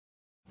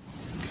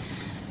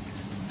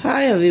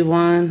Hi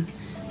everyone.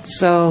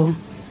 So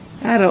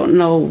I don't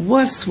know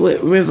what's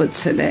with River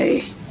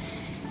today.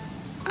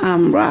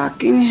 I'm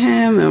rocking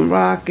him,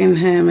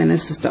 and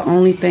this is the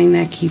only thing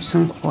that keeps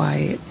him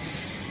quiet.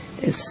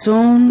 As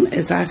soon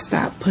as I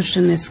stop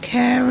pushing this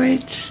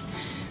carriage,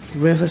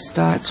 River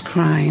starts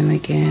crying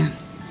again.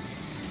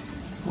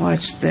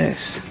 Watch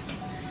this.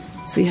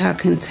 See how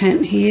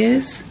content he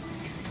is?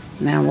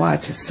 Now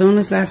watch, as soon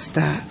as I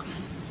stop.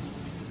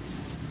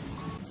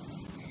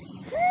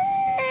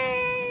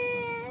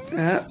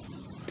 Oh,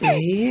 there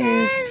he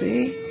is,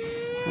 see?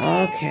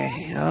 Okay.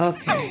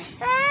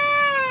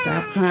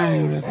 Stop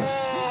crying, River.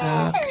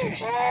 Okay.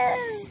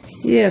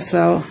 Yeah,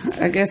 so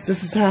I guess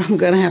this is how I'm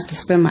going to have to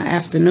spend my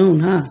afternoon,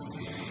 huh?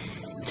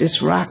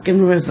 Just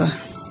rocking River.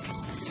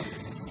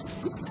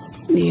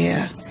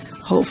 Yeah,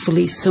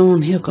 hopefully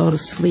soon he'll go to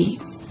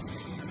sleep.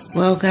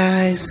 Well,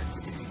 guys,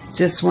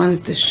 just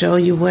wanted to show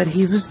you what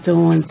he was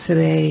doing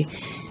today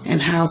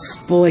and how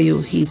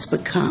spoiled he's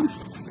become.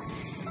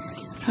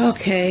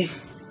 Okay.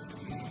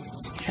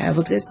 Have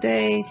a good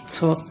day.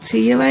 Talk to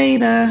you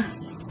later.